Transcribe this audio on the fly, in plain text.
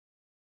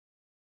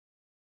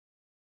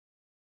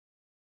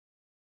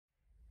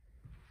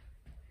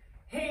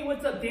Hey,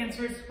 what's up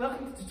dancers?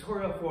 Welcome to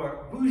tutorial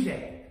for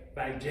Boujé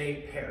by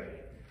Jay Perry.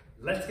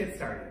 Let's get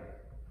started.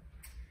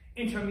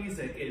 Intro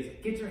music is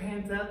get your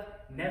hands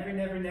up, never,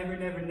 never, never,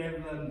 never, never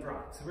let them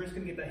drop. So we're just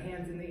gonna get the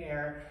hands in the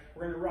air,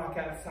 we're gonna rock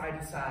out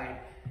side to side,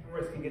 and we're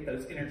just gonna get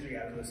those energy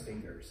out of those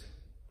fingers.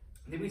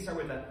 Then we start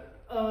with a,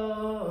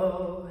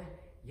 oh,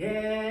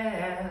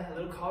 yeah, a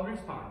little call and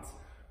response.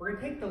 We're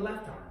gonna take the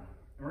left arm,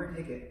 and we're gonna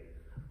take it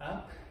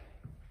up,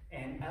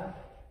 and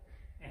up,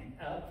 and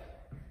up,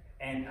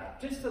 and up.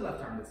 Just the left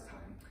arm this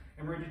time.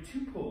 And we're gonna do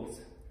two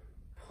pulls.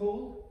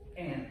 Pull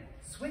and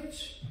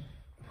switch,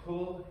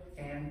 pull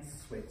and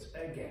switch.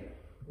 Again,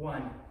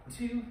 1,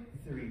 2,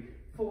 3,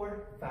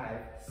 4,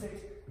 5,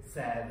 6,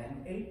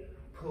 7,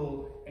 8.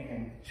 Pull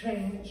and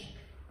change,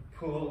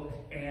 pull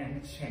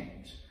and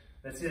change.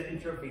 Let's do that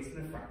intro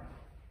facing the front.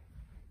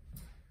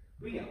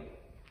 We go.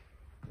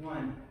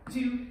 1,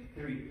 2,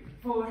 3,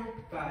 4,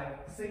 5,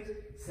 6,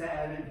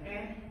 7,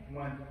 and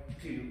 1,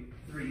 2,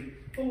 3,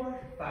 4,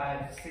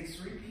 5, 6.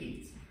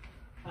 Repeats.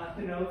 Up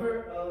and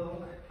over,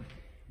 oh,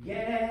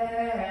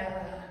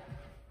 yeah.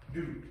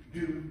 Do,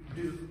 do,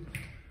 do,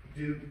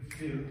 do,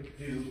 do,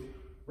 do.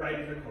 Right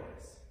into the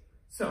chorus.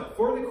 So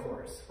for the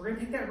chorus, we're gonna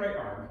take that right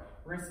arm,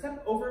 we're gonna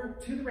step over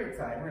to the right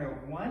side, we're gonna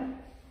go 1,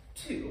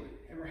 2,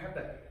 and we're gonna have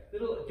the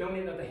little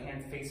donut of the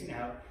hands facing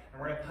out,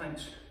 and we're gonna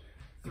punch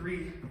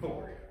 3,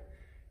 4.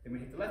 Then we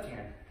hit the left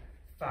hand,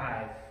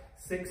 5,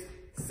 6,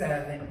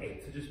 7,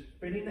 8. So just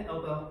bending the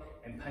elbow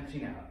and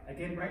punching out.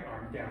 Again, right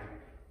arm down.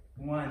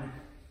 1,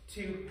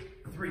 2,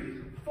 3,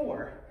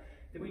 4.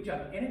 Then we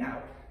jump in and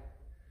out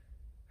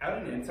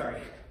and in, sorry,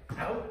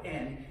 out,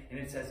 in, and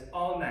it says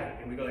all night.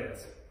 And we go like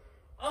this,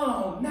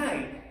 all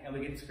night. And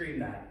we get to scream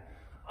that.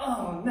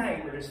 All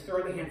night, we're just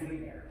throwing the hands in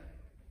the air.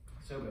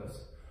 So it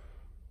goes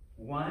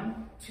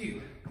 1,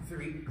 2,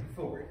 3,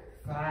 4,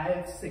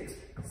 5, 6,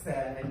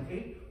 7,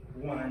 8.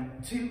 1,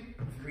 2,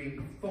 3,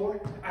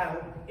 4,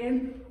 out,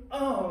 in,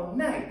 all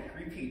night.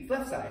 Repeat,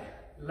 left side,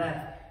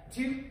 left,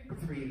 2,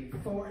 3,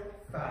 4,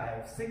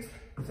 5, 6,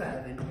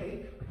 7,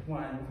 8.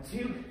 1,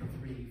 2,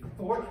 3,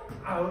 4,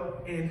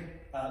 out, in,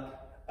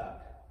 up,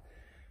 up.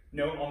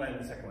 No all night in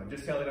the second one,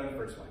 just tell it on the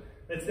first one.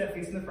 Let's step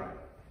facing the front.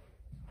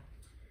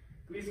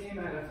 We just came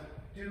out of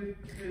do,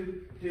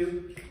 do,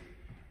 do,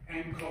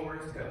 and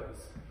chorus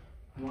goes.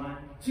 1,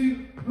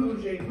 2,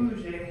 bougé,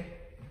 bougé,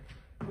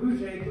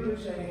 bougé,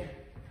 bougé.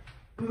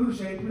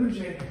 Bougé,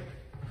 bougé,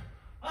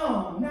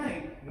 all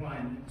night.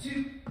 1,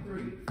 2,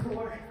 3,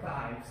 4,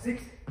 5,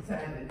 6,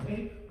 7,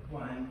 8.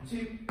 1,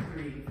 2,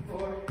 3,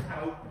 4,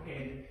 out,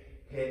 in,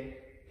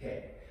 hit,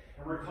 hit.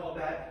 And we're gonna call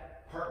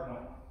that part 1.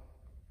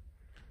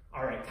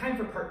 All right, time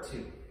for part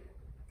 2.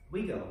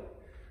 We go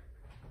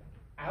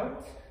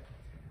out,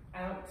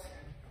 out,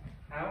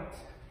 out,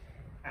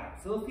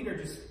 out. So the feet are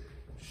just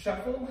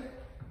shuffle,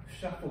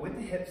 shuffle with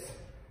the hips,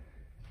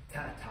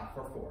 tap, tap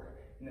for 4.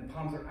 And the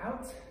palms are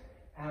out,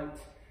 out,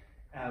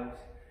 out,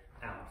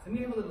 out. Then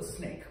we have a little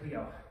snake. We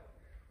go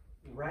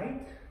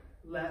right,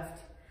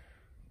 left,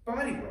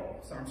 body roll.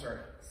 So arms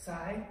are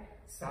side,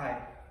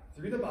 side,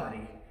 through the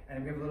body.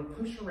 And we have a little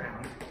push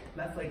around.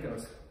 Left leg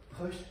goes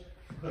push,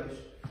 push,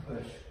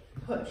 push,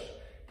 push.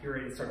 You're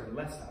ready to start on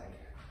the left side.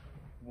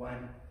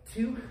 1,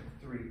 2,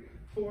 3,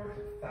 4,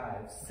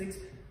 5, 6,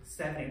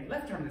 7, 8.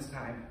 Left arm this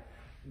time.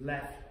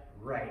 Left,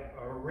 right,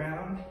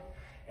 around,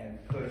 and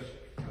push,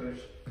 push,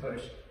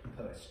 push,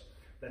 push.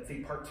 Let's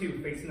see part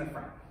 2, facing the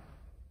front.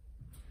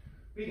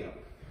 We go.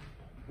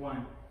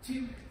 1,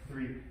 2,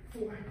 3,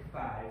 4,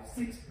 5,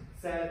 6,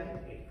 7,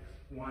 8.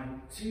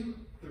 1, 2,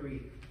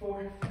 3,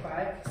 4,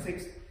 5,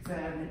 6,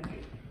 7,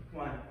 8.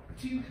 1,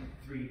 2,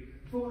 3,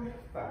 4,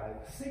 5,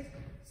 6,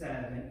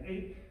 7,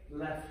 8.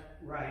 Left,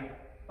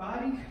 right,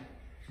 body.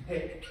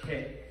 Hit,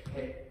 hit,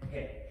 hit,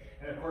 hit.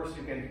 And of course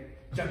you can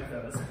jump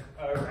those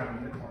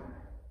around the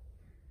corner.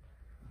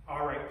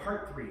 All right,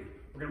 part 3.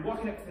 We're gonna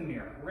walk it up to the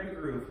mirror. We're gonna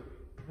groove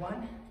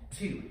 1,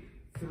 2,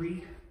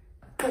 3,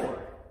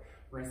 4.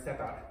 We're gonna step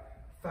out.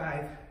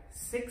 5,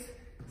 6,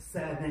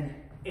 7,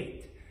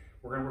 8.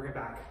 We're gonna work it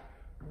back.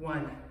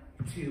 1,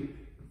 2,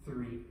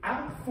 3,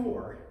 out,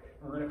 4.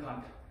 And we're gonna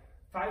pump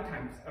 4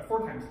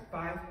 times.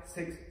 5,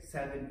 6,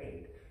 7,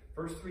 8.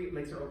 First 3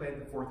 legs are open.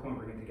 The fourth one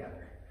we're getting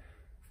together.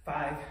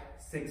 5,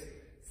 6,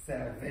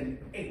 7,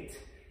 8.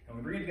 And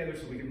we bring it together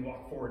so we can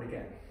walk forward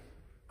again.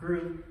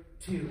 Groove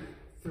 2,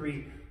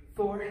 3,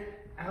 4.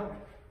 Out,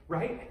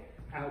 right,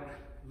 out.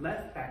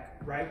 Left,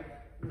 back, right,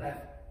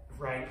 left,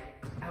 right,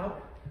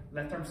 out.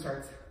 Left arm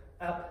starts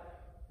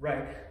up,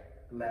 right,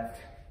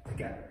 left,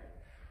 together.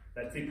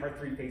 Let's see part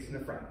 3 facing the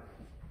front.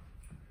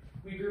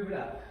 We groove it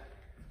up.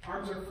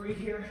 Arms are free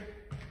here.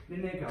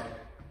 Then they go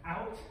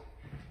out,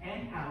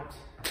 and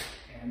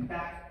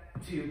back,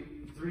 2,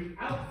 3,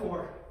 out,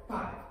 4,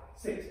 5,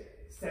 6,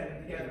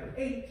 7, together,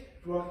 8.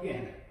 Walk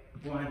again.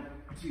 1,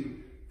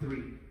 2,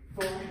 3,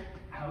 4,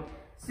 out,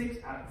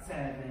 6, out,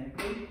 7,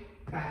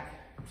 8,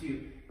 back,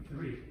 2,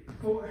 3,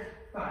 4,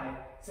 5,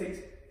 6,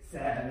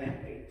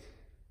 7, 8.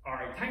 All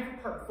right, time for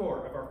part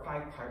 4 of our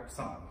 5-part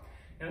song.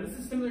 Now this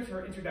is similar to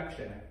our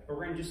introduction, but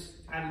we're gonna just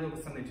add a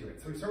little something to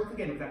it. So we start with,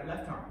 again, with that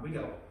left arm. We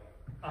go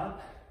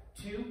up,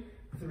 2,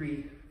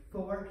 3,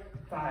 4,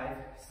 5,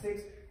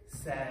 6,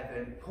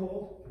 7,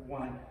 pull,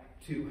 1,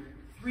 2,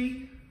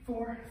 3,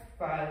 4,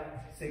 5,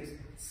 6,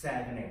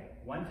 7, 8.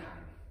 One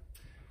time.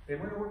 Then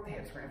we're gonna work the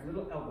hips. We're gonna have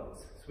little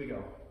elbows. So we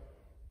go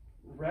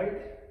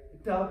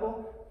right,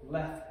 double,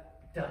 left,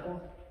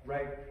 double,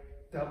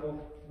 right,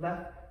 double,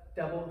 left,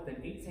 double,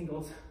 then 8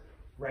 singles,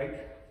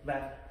 right,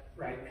 left,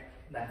 right,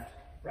 left,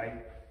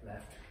 right,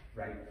 left,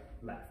 right,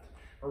 left.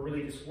 We're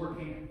really just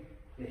working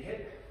the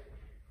hip,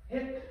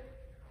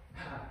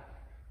 pa,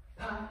 pa,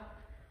 pa,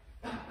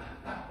 pa, pa,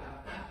 pa,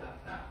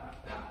 pa,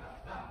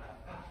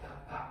 pa, pa,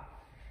 pa.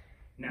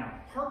 Now,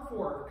 part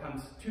 4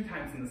 comes 2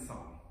 times in the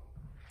song,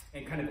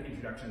 and kind of the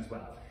introduction as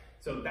well.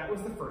 So that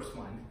was the first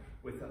one,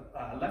 with the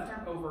left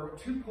arm over,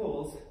 2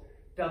 pulls,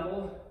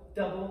 double,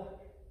 double,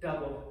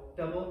 double,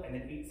 double, and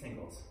then 8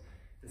 singles.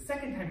 The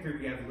second time through,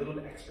 we have a little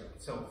bit extra.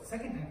 So the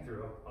second time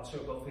through, I'll show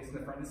both facing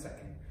the front in a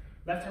second.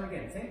 Left arm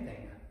again, same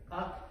thing.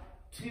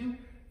 Up, 2,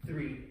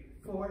 3,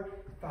 4,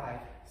 5,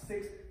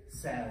 6,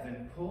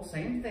 7. Pull,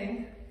 same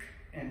thing.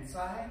 And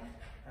slide,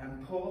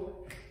 and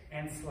pull,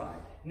 and slide.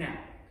 Now,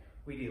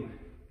 we do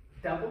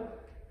double,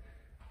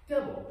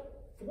 double,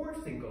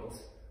 4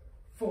 singles,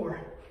 4,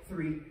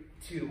 3,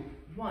 2,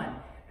 1.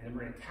 And then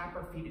we're gonna tap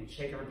our feet and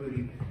shake our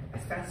booty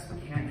as fast as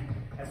we can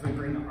as we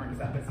bring the arms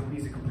up. As the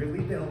music really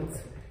builds,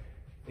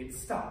 it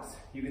stops.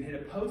 You can hit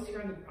a post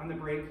here on the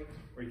break,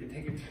 or you can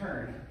take a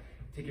turn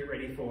to get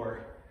ready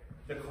for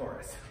the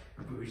chorus.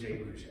 Boujé,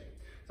 boujé.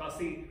 So I'll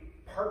see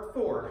part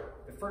 4,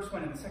 the first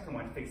one and the second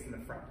one facing the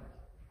front.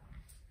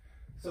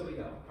 So we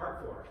go,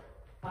 part 4.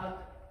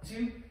 Up,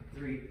 2,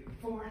 3,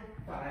 4,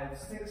 5,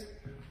 6.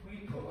 We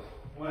pull.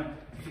 1,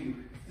 2,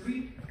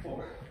 3,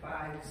 4,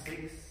 5,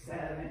 6,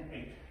 7,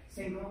 8.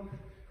 Single.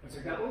 What's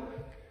our double?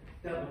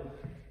 Double.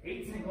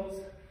 8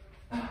 singles.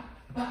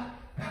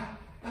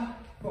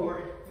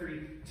 4, 3,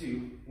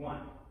 2, 1.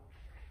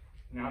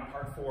 Now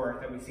part 4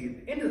 that we see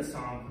at the end of the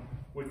song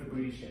with the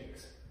booty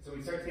shakes. So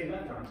we start saying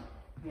left arm.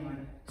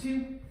 1,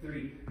 2,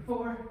 3,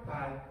 4,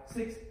 5,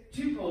 6.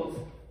 2 pulls.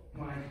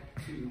 1,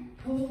 2,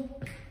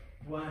 pull.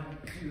 1,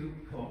 2,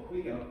 pull.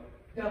 We go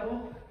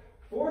double.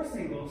 4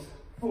 singles.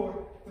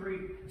 4, 3,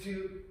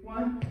 2,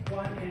 1,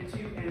 1 and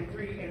 2 and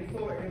 3 and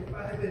 4 and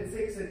 5 and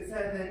 6 and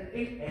 7,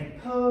 8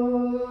 and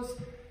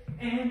pose.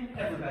 And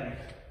everybody.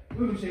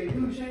 Boujé,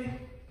 boujé.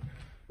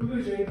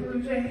 Boujé,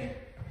 boujé.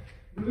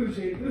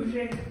 Boujé,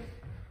 boujé.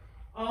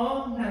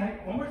 All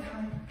night. One more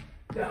time.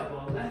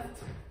 Double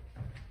left.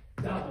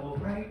 Double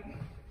right.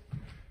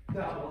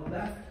 Double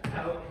left.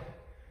 Out.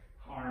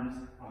 Arms,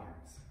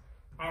 arms.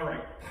 All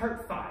right,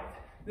 part 5.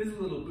 This is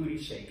a little booty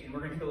shake, and we're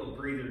gonna take a little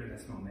breather in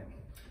this moment.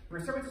 We're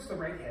gonna start with just the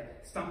right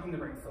hip, stomping the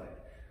right foot.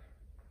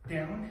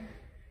 Down,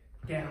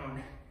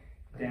 down,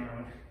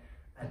 down,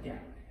 down.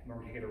 And we're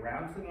gonna take it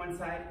around to the one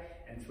side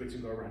and switch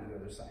and go around to the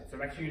other side. So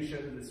I'm actually gonna show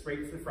you the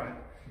straight to the front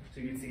so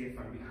you can see it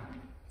from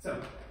behind.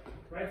 So,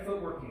 right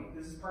foot working.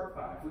 This is part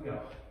 5. We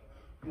go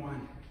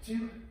 1,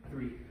 2,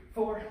 3,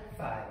 4,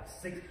 5,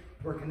 6.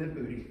 Working the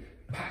booty.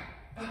 Pa,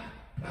 pa,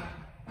 pa,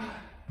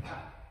 pa,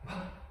 pa,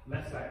 pa.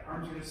 Left side.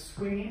 Arms are just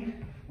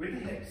swinging with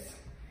the hips.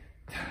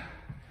 Ta,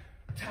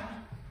 ta.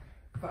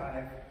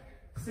 5,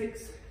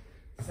 6,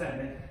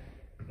 7,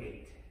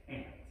 8,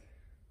 and.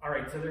 All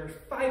right, so there are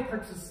 5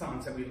 parts of the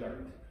songs that we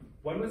learned.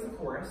 One was the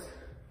chorus.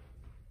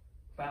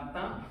 Bum,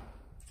 bum,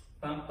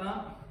 bum,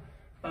 bum,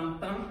 bum,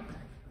 bum.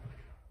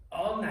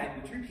 All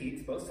night, which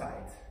repeats both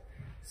sides.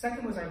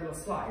 Second was our little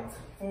slides.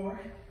 4,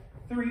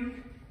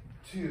 3,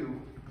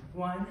 2,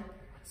 1.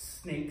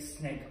 Snake,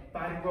 snake,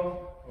 body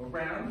roll,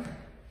 around.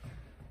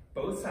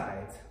 Both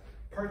sides.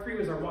 Part 3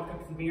 was our walk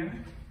up to the mirror.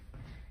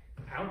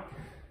 Out.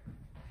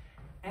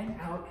 And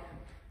out,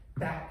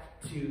 back,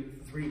 2,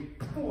 3,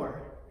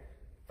 4,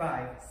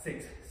 5,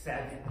 6,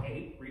 7,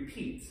 8,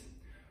 repeats.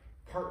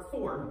 Part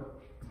 4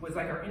 was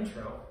like our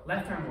intro.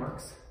 Left arm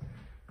works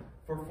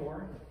for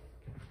 4.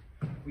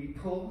 We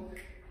pull,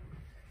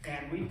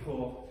 and we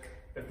pull.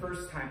 The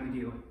first time we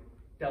do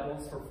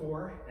doubles for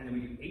 4, and then we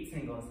do 8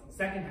 singles. The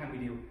second time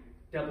we do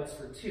doubles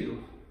for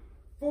 2,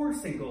 4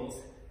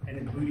 singles, and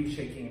then booty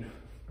shaking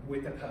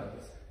with the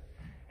pose.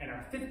 And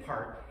our 5th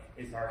part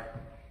is our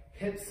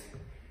hips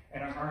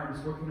and our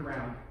arms working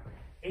around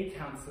 8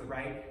 counts to the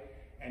right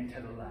and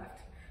to the left.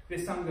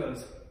 This song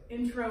goes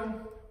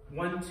intro,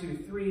 1, 2,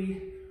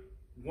 3,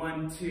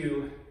 1,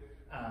 2,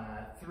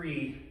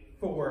 3,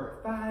 4,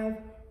 5,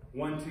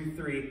 1, 2,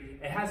 3.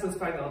 It has those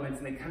 5 elements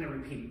and they kind of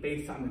repeat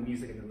based on the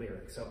music and the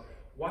lyrics. So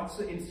watch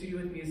the in studio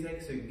with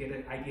music so you can get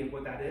an idea of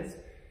what that is.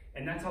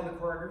 And that's all the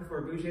choreography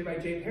for Boujé by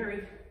Jay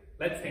Perry.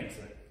 Let's dance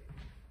it.